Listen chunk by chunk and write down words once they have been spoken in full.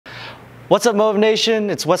What's up, Move Nation?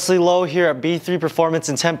 It's Wesley Low here at B3 Performance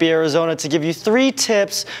in Tempe, Arizona to give you 3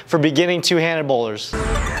 tips for beginning two-handed bowlers.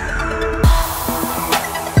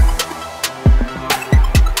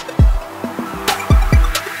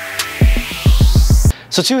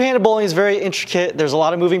 So two-handed bowling is very intricate. There's a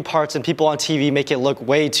lot of moving parts and people on TV make it look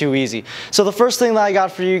way too easy. So the first thing that I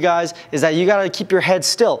got for you guys is that you gotta keep your head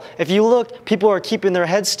still. If you look, people are keeping their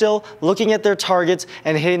head still, looking at their targets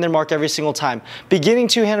and hitting their mark every single time. Beginning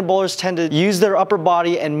two-handed bowlers tend to use their upper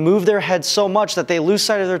body and move their head so much that they lose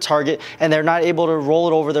sight of their target and they're not able to roll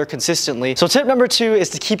it over there consistently. So tip number 2 is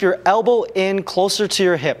to keep your elbow in closer to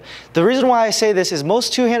your hip. The reason why I say this is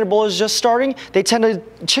most two-handed bowlers just starting, they tend to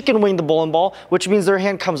chicken wing the bowling ball, which means their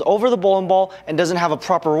hand comes over the bowling ball and doesn't have a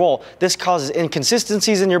proper roll. This causes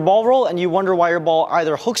inconsistencies in your ball roll and you wonder why your ball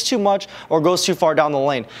either hooks too much or goes too far down the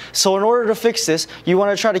lane. So in order to fix this, you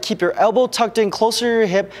want to try to keep your elbow tucked in closer to your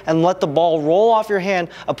hip and let the ball roll off your hand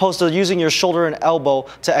opposed to using your shoulder and elbow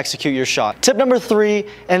to execute your shot. Tip number 3,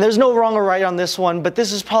 and there's no wrong or right on this one, but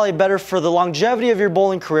this is probably better for the longevity of your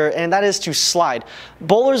bowling career, and that is to slide.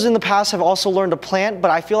 Bowlers in the past have also learned to plant, but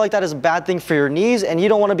I feel like that is a bad thing for your knees and you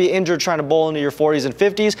don't want to be injured trying to bowl into your 40s and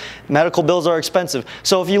 50s. Medical bills are expensive.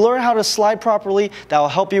 So if you learn how to slide properly, that will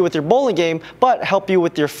help you with your bowling game, but help you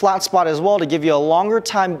with your flat spot as well to give you a longer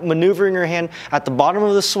time maneuvering your hand at the bottom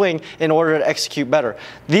of the swing in order to execute better.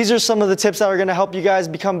 These are some of the tips that are going to help you guys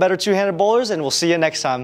become better two-handed bowlers, and we'll see you next time.